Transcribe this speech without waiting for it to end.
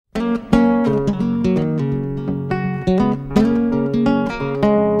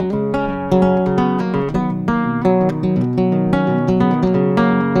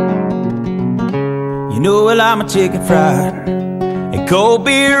chicken fried, and cold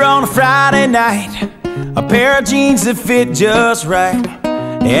beer on a Friday night, a pair of jeans that fit just right,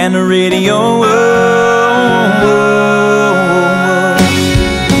 and the radio. Whoa, whoa,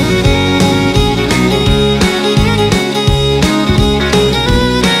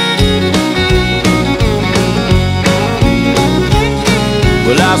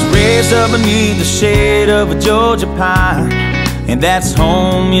 well, I was raised up beneath the shade of a Georgia pine, and that's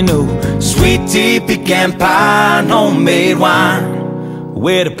home, you know. Sweet tea, pecan pie, and homemade wine,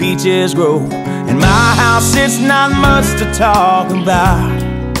 where the peaches grow. In my house it's not much to talk about,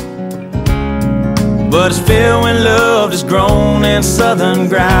 but it's filled when love is grown in southern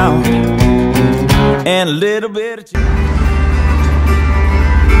ground, and a little bit of chicken.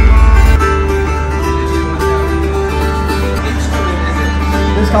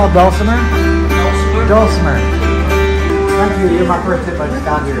 This is called dulcimer? Dulcimer. Thank you, you're my first tip I just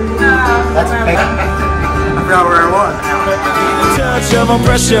got here. That's bacon. I forgot where I was. The touch of a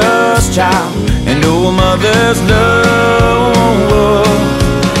precious child and no mother's love.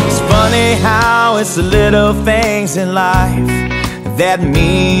 It's funny how it's the little things in life that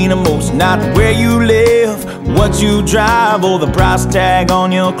mean the most. Not where you live, what you drive, or the price tag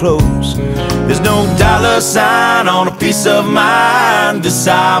on your clothes. There's no dollar sign on a peace of mind, this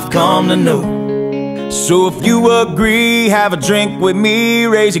I've come to know. So if you agree, have a drink with me,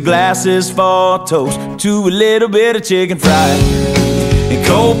 raise your glasses for a toast to a little bit of chicken fried, and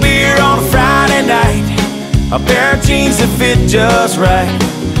cold beer on a Friday night, a pair of jeans that fit just right,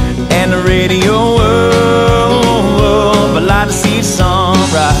 and the radio. I like to see the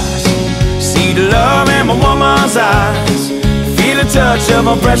sunrise, see the love in my woman's eyes, feel the touch of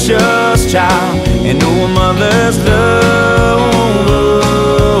a precious child and know a mother's love.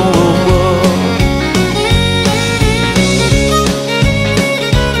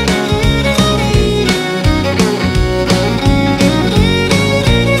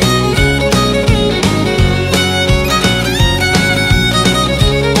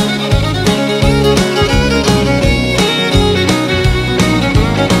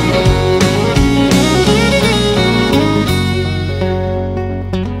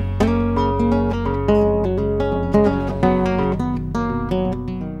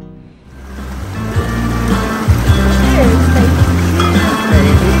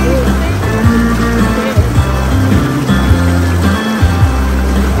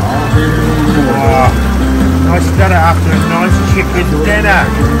 Dinner after a nice chicken dinner.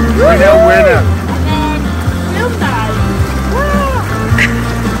 Winner, winner.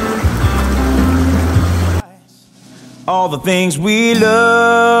 All the things we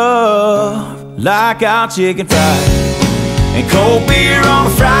love, like our chicken fried, and cold beer on a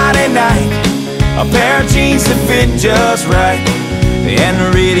Friday night, a pair of jeans that fit just right, and the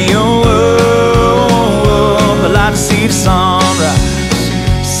radio. I like to see the sunrise,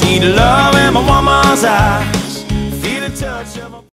 see the love in my woman's eyes,